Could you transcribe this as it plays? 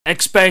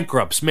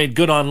Ex-bankrupts made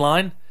good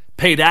online,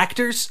 paid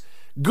actors,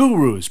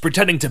 gurus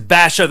pretending to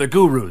bash other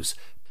gurus,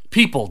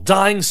 people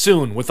dying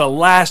soon with a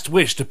last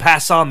wish to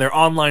pass on their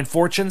online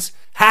fortunes,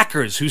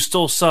 hackers who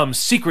stole some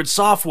secret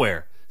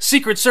software,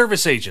 secret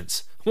service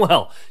agents.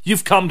 Well,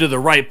 you've come to the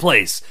right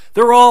place.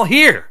 They're all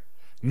here.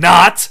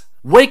 Not!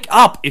 Wake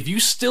up if you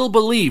still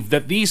believe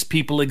that these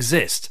people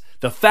exist.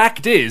 The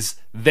fact is,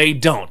 they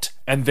don't,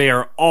 and they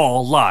are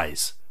all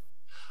lies.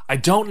 I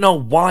don't know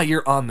why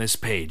you're on this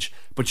page,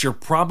 but you're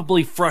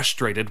probably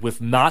frustrated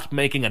with not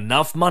making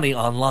enough money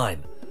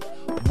online.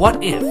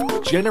 What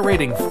if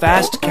generating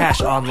fast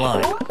cash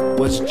online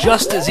was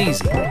just as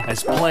easy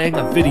as playing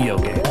a video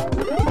game?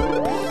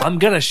 I'm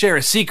gonna share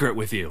a secret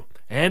with you,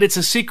 and it's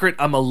a secret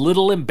I'm a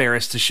little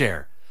embarrassed to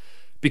share,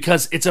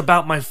 because it's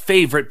about my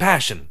favorite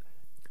passion,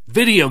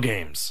 video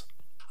games.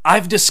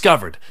 I've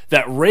discovered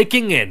that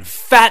raking in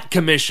fat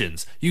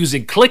commissions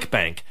using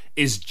ClickBank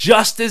is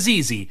just as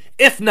easy,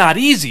 if not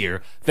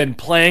easier, than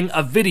playing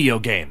a video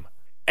game.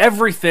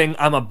 Everything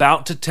I'm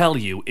about to tell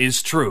you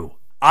is true.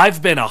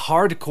 I've been a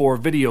hardcore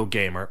video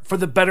gamer for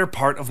the better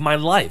part of my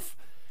life.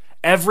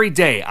 Every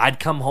day I'd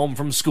come home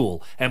from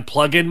school and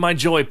plug in my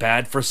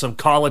joypad for some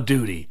Call of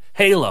Duty,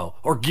 Halo,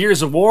 or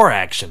Gears of War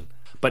action.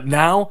 But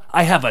now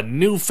I have a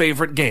new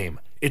favorite game.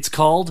 It's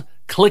called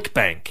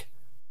ClickBank.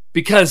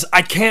 Because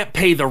I can't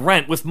pay the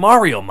rent with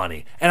Mario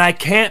money, and I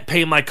can't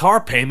pay my car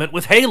payment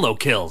with Halo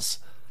kills.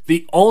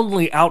 The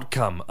only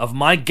outcome of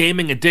my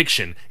gaming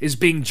addiction is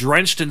being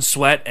drenched in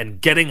sweat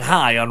and getting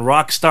high on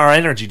Rockstar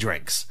energy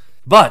drinks.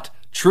 But,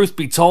 truth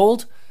be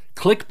told,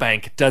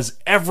 ClickBank does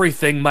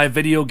everything my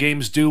video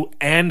games do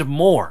and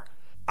more.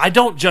 I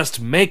don't just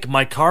make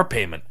my car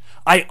payment.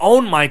 I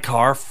own my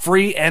car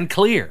free and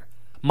clear.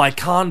 My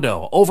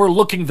condo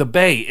overlooking the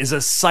bay is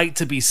a sight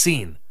to be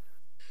seen.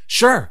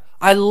 Sure,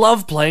 I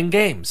love playing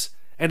games,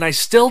 and I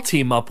still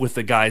team up with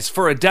the guys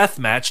for a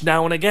deathmatch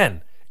now and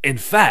again. In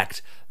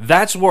fact,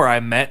 that's where I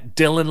met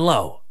Dylan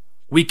Lowe.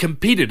 We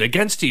competed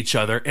against each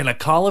other in a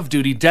Call of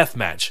Duty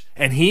deathmatch,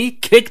 and he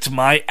kicked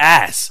my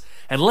ass.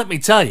 And let me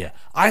tell you,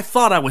 I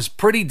thought I was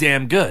pretty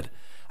damn good.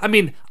 I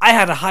mean, I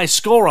had a high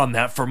score on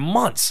that for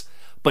months.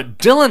 But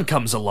Dylan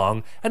comes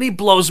along, and he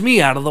blows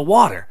me out of the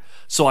water.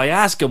 So I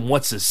ask him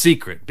what's his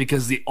secret,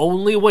 because the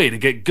only way to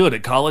get good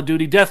at Call of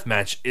Duty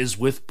deathmatch is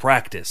with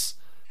practice.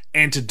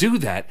 And to do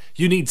that,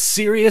 you need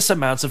serious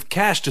amounts of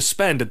cash to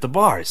spend at the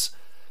bars.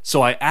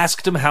 So I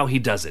asked him how he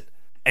does it.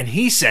 And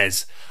he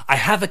says, I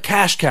have a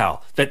cash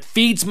cow that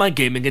feeds my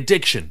gaming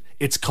addiction.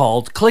 It's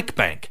called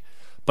ClickBank.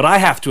 But I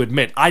have to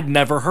admit, I'd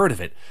never heard of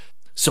it.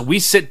 So we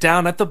sit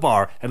down at the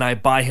bar and I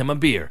buy him a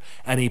beer,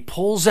 and he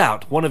pulls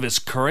out one of his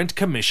current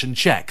commission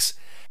checks.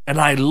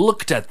 And I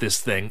looked at this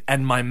thing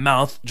and my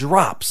mouth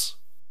drops.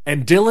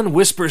 And Dylan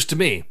whispers to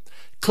me,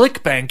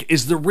 ClickBank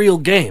is the real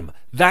game.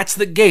 That's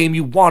the game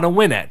you want to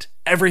win at.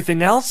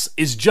 Everything else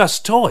is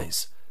just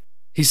toys.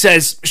 He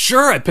says,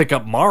 sure, I pick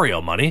up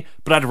Mario money,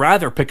 but I'd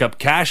rather pick up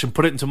cash and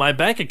put it into my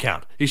bank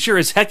account. He sure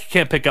as heck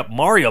can't pick up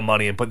Mario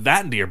money and put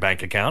that into your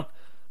bank account.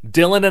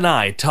 Dylan and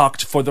I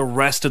talked for the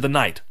rest of the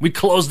night. We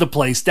closed the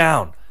place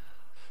down.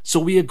 So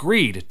we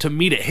agreed to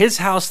meet at his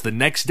house the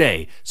next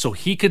day so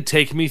he could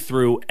take me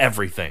through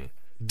everything.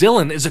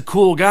 Dylan is a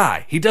cool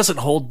guy. He doesn't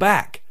hold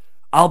back.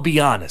 I'll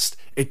be honest,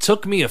 it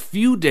took me a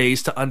few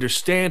days to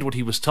understand what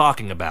he was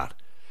talking about.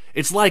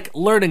 It's like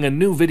learning a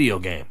new video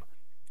game.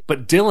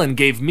 But Dylan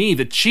gave me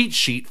the cheat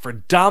sheet for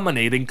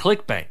dominating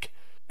ClickBank.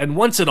 And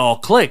once it all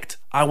clicked,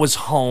 I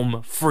was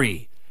home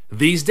free.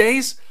 These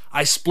days,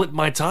 I split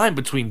my time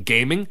between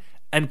gaming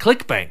and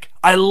ClickBank.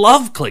 I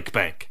love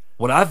ClickBank.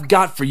 What I've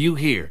got for you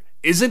here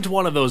isn't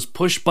one of those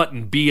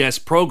push-button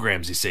BS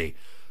programs, you see.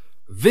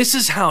 This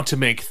is how to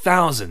make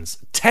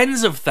thousands,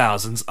 tens of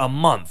thousands a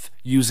month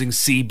using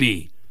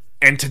CB.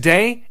 And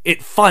today,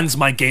 it funds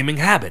my gaming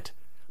habit.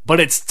 But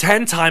it's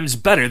 10 times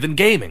better than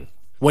gaming.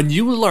 When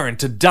you learn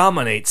to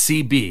dominate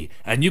CB,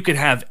 and you can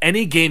have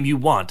any game you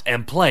want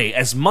and play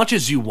as much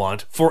as you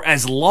want for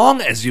as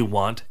long as you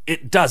want,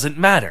 it doesn't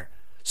matter.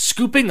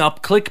 Scooping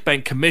up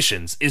ClickBank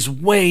commissions is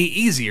way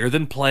easier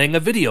than playing a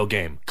video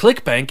game.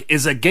 ClickBank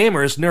is a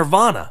gamer's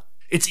nirvana.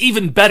 It's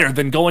even better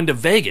than going to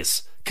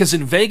Vegas, because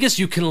in Vegas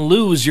you can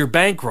lose your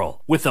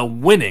bankroll. With a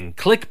winning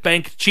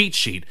ClickBank cheat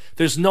sheet,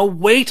 there's no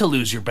way to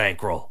lose your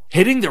bankroll.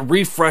 Hitting the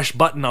refresh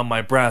button on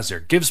my browser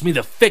gives me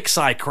the fix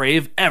I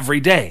crave every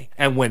day.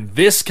 And when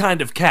this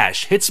kind of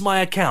cash hits my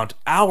account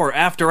hour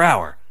after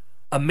hour,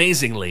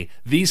 amazingly,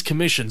 these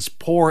commissions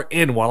pour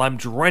in while I'm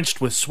drenched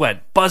with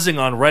sweat, buzzing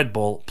on Red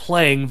Bull,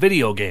 playing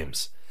video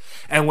games.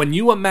 And when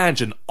you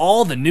imagine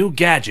all the new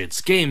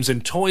gadgets, games,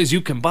 and toys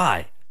you can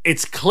buy,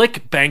 it's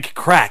ClickBank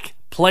crack,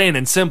 plain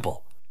and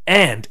simple.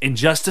 And in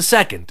just a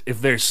second,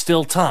 if there's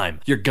still time,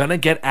 you're gonna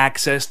get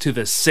access to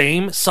the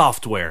same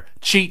software,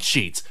 cheat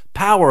sheets,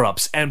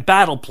 power-ups, and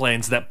battle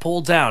planes that pull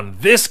down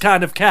this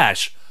kind of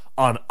cash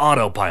on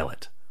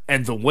autopilot.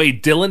 And the way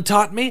Dylan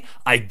taught me,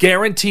 I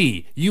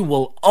guarantee you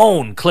will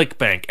own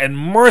ClickBank and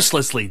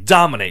mercilessly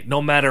dominate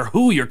no matter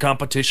who your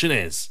competition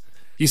is.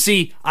 You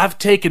see, I've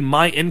taken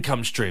my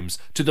income streams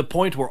to the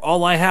point where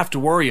all I have to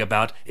worry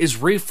about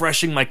is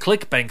refreshing my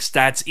ClickBank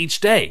stats each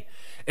day.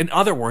 In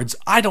other words,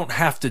 I don't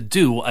have to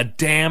do a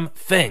damn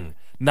thing.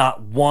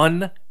 Not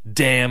one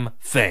damn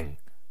thing.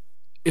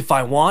 If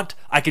I want,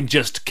 I can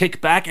just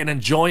kick back and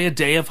enjoy a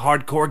day of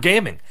hardcore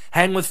gaming,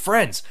 hang with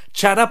friends,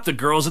 chat up the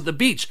girls at the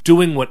beach,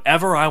 doing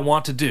whatever I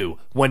want to do,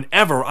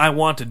 whenever I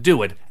want to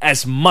do it,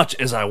 as much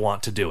as I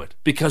want to do it.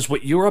 Because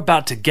what you're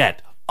about to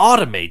get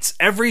automates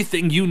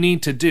everything you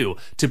need to do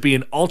to be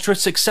an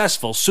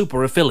ultra-successful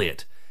super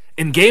affiliate.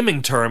 In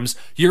gaming terms,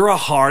 you're a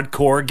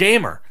hardcore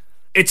gamer.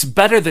 It's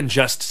better than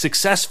just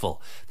successful.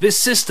 This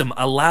system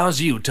allows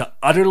you to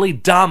utterly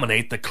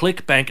dominate the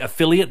ClickBank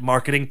affiliate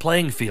marketing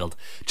playing field,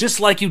 just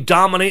like you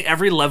dominate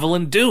every level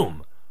in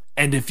Doom.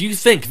 And if you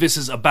think this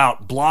is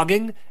about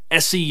blogging,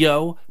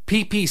 SEO,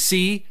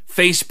 PPC,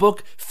 Facebook,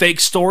 fake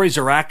stories,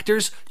 or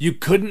actors, you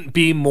couldn't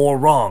be more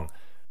wrong.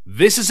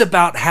 This is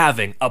about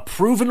having a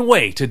proven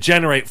way to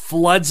generate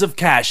floods of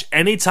cash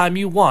anytime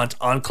you want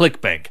on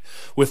ClickBank,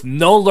 with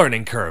no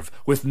learning curve,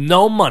 with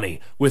no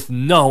money, with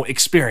no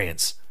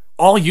experience.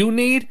 All you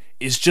need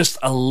is just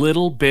a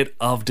little bit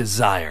of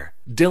desire.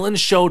 Dylan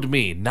showed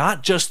me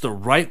not just the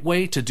right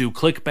way to do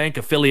ClickBank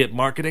affiliate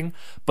marketing,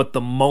 but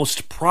the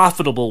most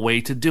profitable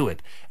way to do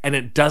it, and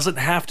it doesn't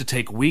have to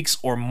take weeks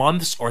or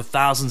months or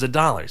thousands of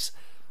dollars.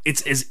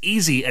 It's as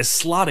easy as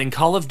slotting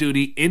Call of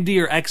Duty into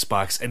your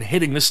Xbox and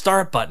hitting the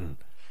start button.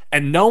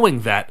 And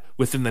knowing that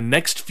within the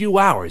next few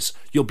hours,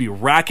 you'll be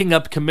racking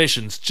up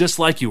commissions just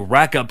like you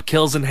rack up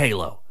kills in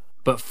Halo.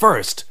 But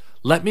first,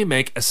 let me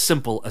make a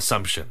simple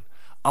assumption.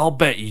 I'll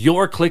bet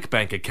your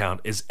ClickBank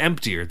account is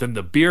emptier than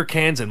the beer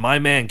cans in my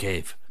man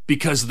cave.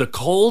 Because the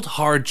cold,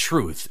 hard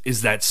truth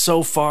is that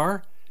so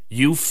far,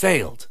 you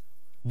failed.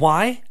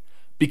 Why?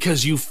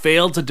 Because you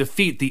failed to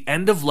defeat the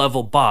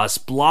end-of-level boss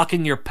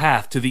blocking your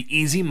path to the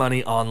easy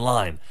money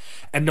online.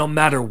 And no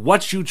matter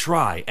what you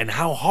try and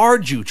how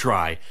hard you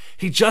try,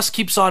 he just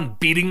keeps on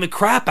beating the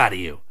crap out of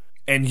you.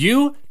 And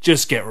you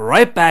just get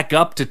right back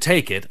up to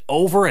take it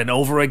over and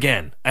over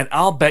again. And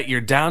I'll bet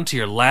you're down to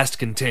your last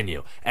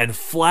continue and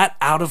flat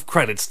out of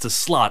credits to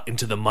slot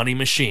into the money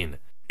machine.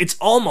 It's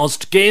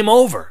almost game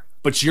over.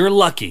 But you're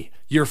lucky,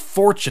 you're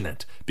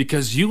fortunate,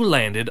 because you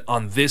landed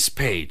on this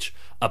page.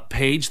 A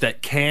page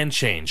that can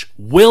change,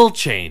 will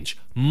change,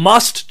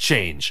 must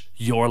change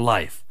your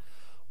life.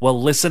 Well,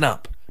 listen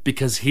up,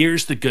 because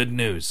here's the good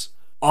news.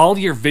 All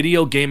your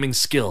video gaming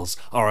skills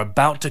are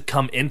about to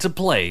come into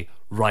play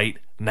right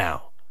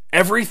now.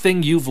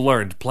 Everything you've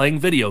learned playing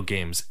video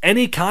games,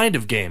 any kind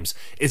of games,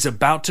 is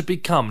about to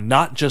become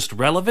not just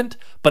relevant,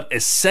 but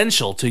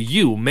essential to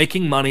you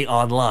making money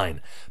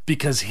online.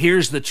 Because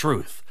here's the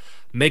truth.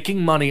 Making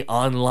money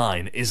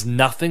online is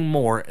nothing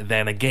more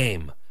than a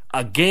game.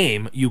 A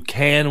game you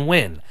can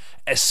win,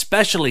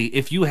 especially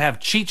if you have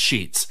cheat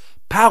sheets,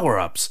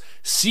 power-ups,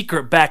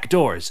 secret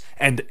backdoors,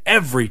 and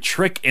every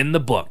trick in the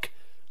book.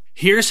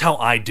 Here's how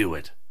I do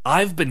it.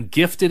 I've been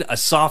gifted a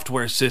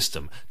software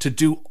system to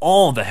do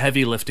all the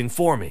heavy lifting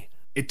for me.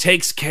 It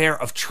takes care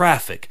of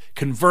traffic,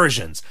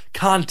 conversions,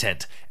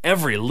 content,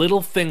 every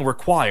little thing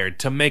required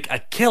to make a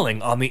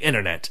killing on the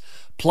internet.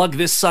 Plug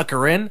this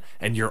sucker in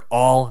and you're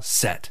all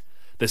set.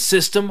 The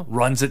system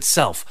runs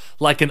itself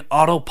like an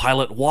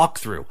autopilot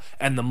walkthrough,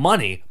 and the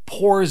money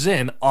pours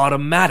in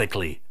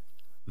automatically.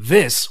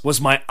 This was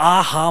my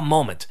aha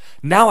moment.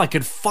 Now I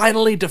could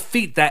finally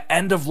defeat that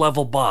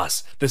end-of-level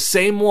boss, the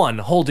same one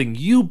holding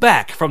you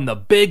back from the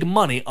big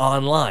money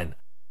online.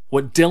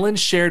 What Dylan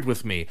shared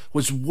with me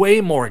was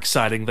way more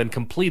exciting than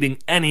completing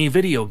any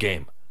video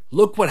game.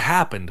 Look what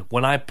happened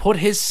when I put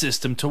his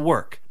system to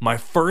work. My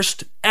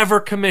first ever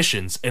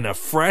commissions in a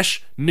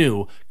fresh,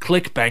 new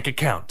ClickBank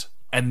account.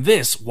 And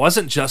this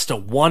wasn't just a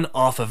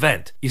one-off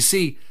event. You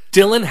see,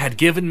 Dylan had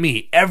given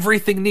me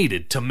everything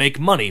needed to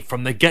make money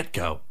from the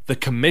get-go. The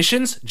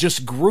commissions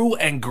just grew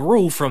and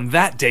grew from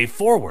that day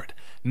forward.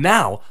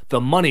 Now,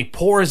 the money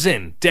pours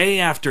in day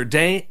after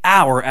day,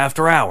 hour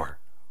after hour.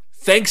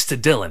 Thanks to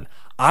Dylan,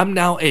 I'm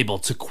now able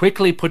to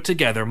quickly put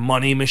together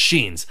money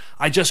machines.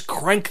 I just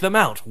crank them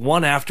out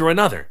one after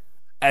another.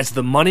 As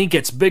the money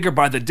gets bigger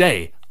by the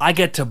day, I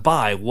get to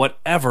buy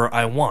whatever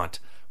I want.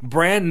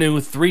 Brand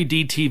new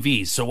 3D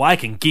TVs so I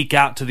can geek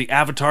out to the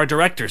Avatar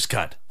Director's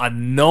Cut. A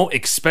no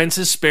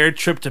expenses spared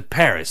trip to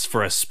Paris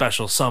for a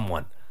special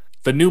someone.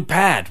 The new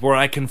pad where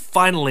I can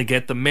finally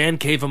get the man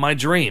cave of my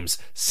dreams,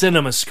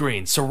 cinema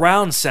screen,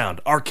 surround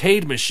sound,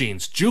 arcade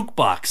machines,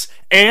 jukebox,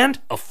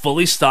 and a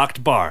fully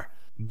stocked bar.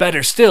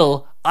 Better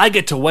still, I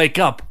get to wake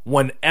up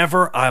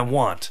whenever I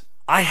want.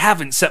 I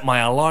haven't set my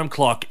alarm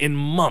clock in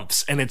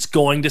months and it's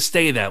going to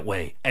stay that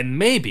way. And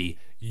maybe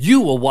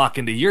you will walk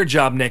into your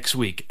job next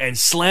week and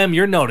slam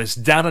your notice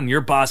down on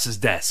your boss's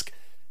desk.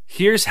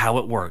 Here's how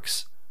it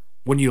works.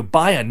 When you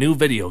buy a new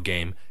video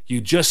game,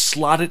 you just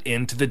slot it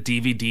into the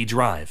DVD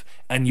drive,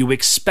 and you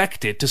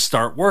expect it to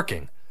start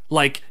working.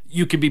 Like,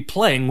 you could be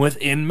playing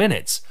within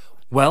minutes.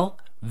 Well,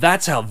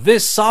 that's how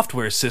this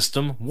software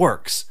system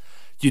works.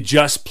 You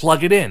just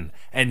plug it in,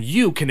 and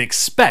you can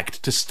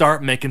expect to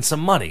start making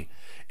some money.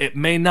 It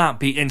may not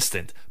be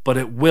instant, but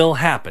it will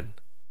happen.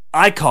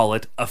 I call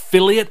it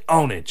affiliate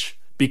ownage,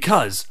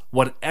 because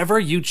whatever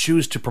you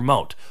choose to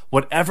promote,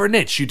 whatever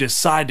niche you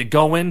decide to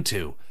go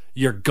into,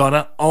 you're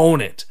gonna own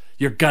it.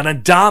 You're gonna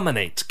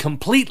dominate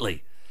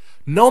completely.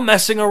 No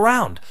messing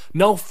around.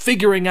 No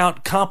figuring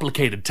out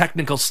complicated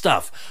technical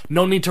stuff.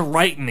 No need to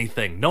write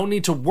anything. No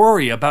need to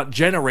worry about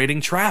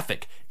generating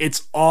traffic.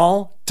 It's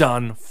all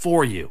done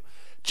for you.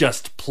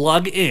 Just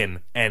plug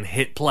in and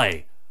hit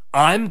play.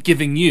 I'm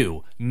giving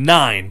you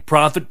 9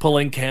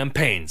 profit-pulling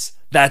campaigns.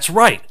 That's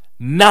right,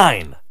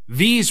 9.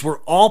 These were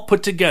all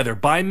put together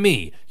by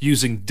me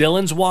using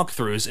Dylan's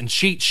walkthroughs and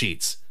cheat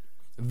sheets.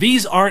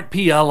 These aren't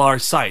PLR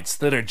sites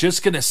that are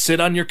just going to sit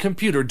on your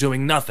computer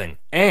doing nothing.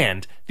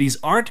 And these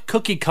aren't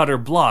cookie-cutter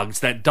blogs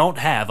that don't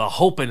have a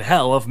hope in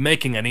hell of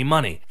making any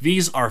money.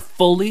 These are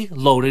fully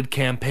loaded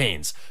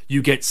campaigns.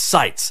 You get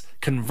sites,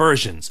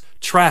 conversions,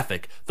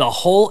 traffic, the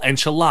whole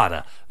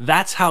enchilada.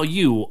 That's how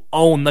you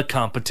own the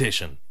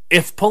competition.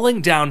 If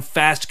pulling down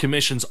fast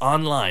commissions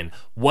online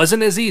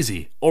wasn't as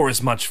easy or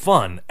as much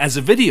fun as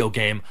a video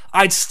game,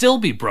 I'd still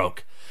be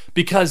broke.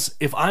 Because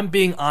if I'm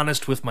being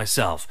honest with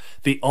myself,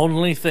 the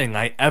only thing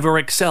I ever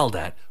excelled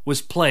at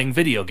was playing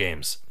video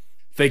games.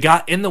 They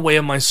got in the way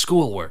of my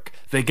schoolwork,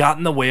 they got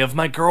in the way of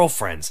my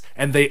girlfriends,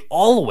 and they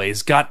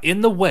always got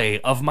in the way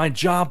of my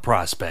job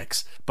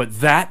prospects. But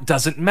that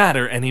doesn't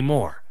matter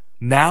anymore.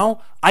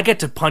 Now, I get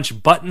to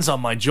punch buttons on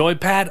my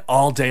joypad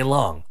all day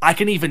long. I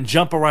can even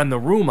jump around the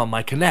room on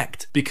my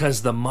Kinect,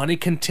 because the money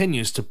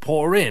continues to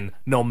pour in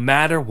no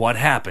matter what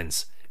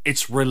happens.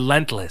 It's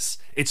relentless.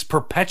 It's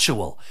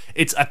perpetual.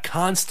 It's a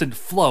constant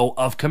flow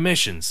of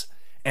commissions.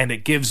 And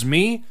it gives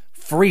me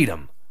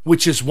freedom,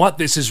 which is what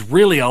this is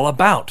really all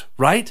about,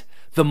 right?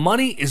 The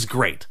money is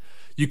great.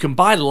 You can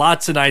buy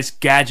lots of nice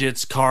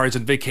gadgets, cars,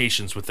 and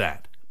vacations with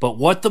that. But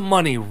what the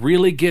money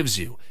really gives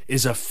you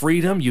is a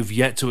freedom you've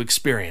yet to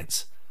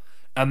experience.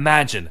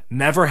 Imagine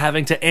never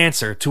having to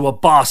answer to a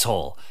boss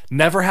hole,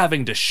 never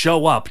having to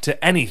show up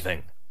to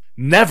anything,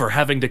 never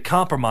having to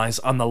compromise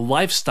on the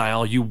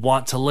lifestyle you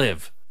want to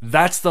live.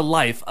 That's the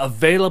life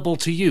available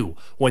to you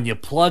when you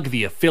plug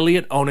the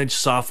affiliate ownage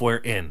software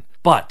in.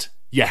 But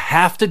you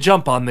have to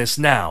jump on this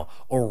now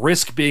or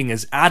risk being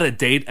as out of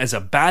date as a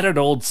battered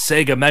old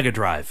Sega Mega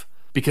Drive.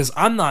 Because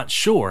I'm not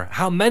sure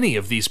how many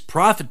of these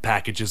profit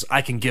packages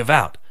I can give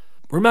out.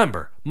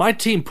 Remember, my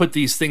team put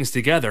these things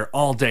together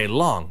all day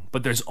long,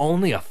 but there's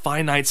only a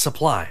finite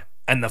supply.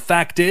 And the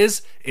fact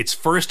is, it's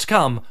first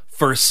come,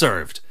 first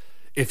served.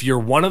 If you're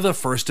one of the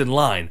first in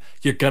line,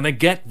 you're gonna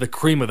get the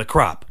cream of the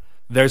crop.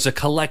 There's a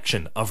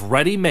collection of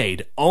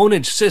ready-made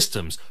ownage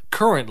systems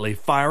currently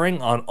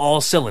firing on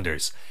all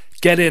cylinders.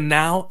 Get in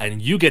now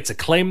and you get to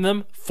claim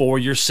them for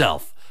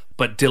yourself.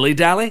 But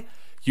dilly-dally,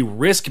 you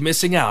risk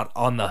missing out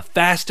on the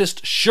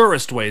fastest,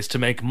 surest ways to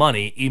make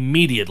money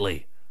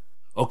immediately.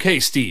 Okay,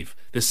 Steve,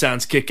 this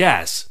sounds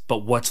kick-ass, but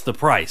what's the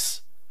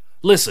price?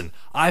 Listen,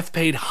 I've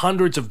paid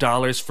hundreds of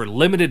dollars for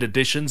limited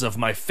editions of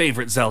my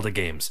favorite Zelda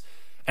games.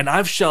 And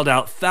I've shelled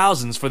out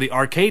thousands for the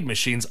arcade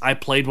machines I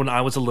played when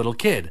I was a little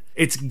kid.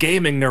 It's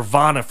gaming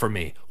nirvana for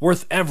me,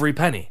 worth every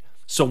penny.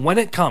 So when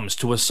it comes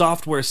to a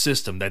software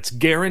system that's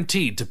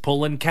guaranteed to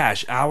pull in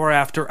cash hour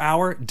after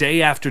hour,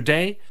 day after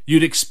day,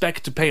 you'd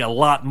expect to pay a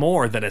lot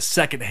more than a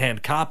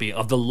second-hand copy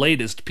of the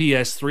latest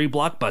PS3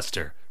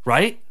 blockbuster,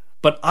 right?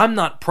 But I'm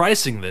not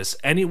pricing this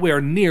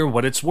anywhere near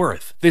what it's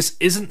worth. This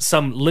isn't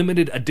some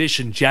limited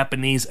edition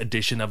Japanese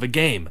edition of a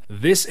game.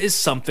 This is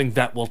something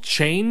that will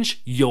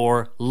change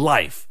your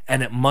life,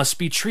 and it must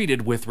be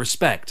treated with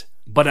respect.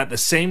 But at the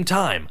same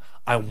time,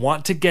 I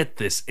want to get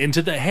this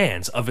into the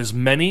hands of as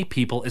many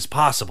people as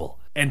possible.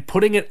 And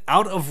putting it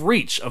out of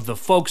reach of the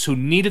folks who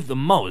need it the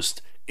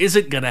most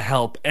isn't gonna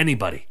help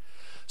anybody.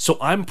 So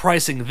I'm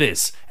pricing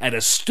this at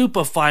a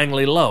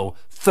stupefyingly low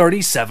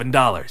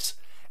 $37.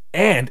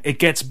 And it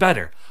gets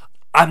better.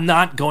 I'm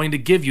not going to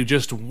give you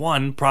just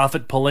one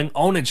profit-pulling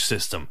ownage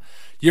system.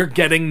 You're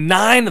getting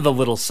 9 of the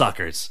little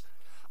suckers.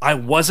 I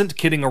wasn't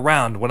kidding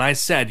around when I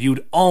said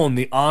you'd own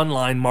the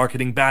online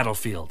marketing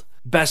battlefield.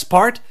 Best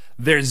part?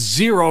 There's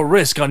zero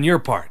risk on your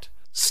part.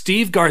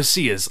 Steve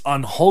Garcia's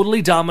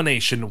Unholy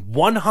Domination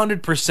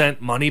 100%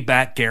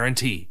 money-back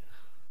guarantee.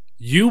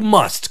 You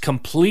must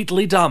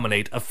completely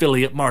dominate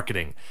affiliate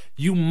marketing.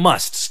 You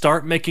must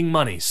start making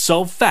money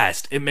so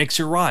fast it makes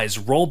your eyes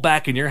roll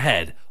back in your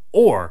head,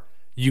 or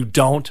you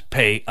don't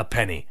pay a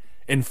penny.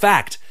 In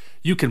fact,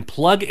 you can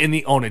plug in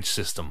the ownage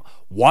system,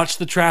 watch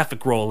the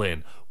traffic roll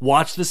in,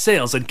 watch the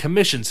sales and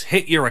commissions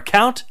hit your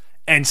account,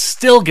 and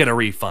still get a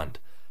refund.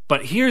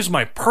 But here's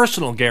my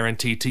personal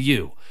guarantee to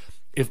you.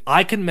 If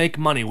I can make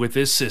money with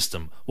this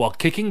system while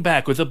kicking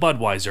back with a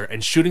Budweiser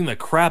and shooting the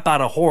crap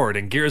out of Horde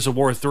in Gears of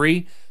War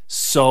 3,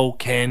 so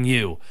can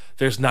you.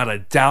 There's not a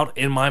doubt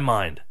in my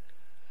mind.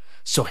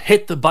 So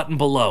hit the button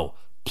below,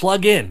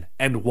 plug in,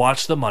 and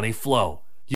watch the money flow.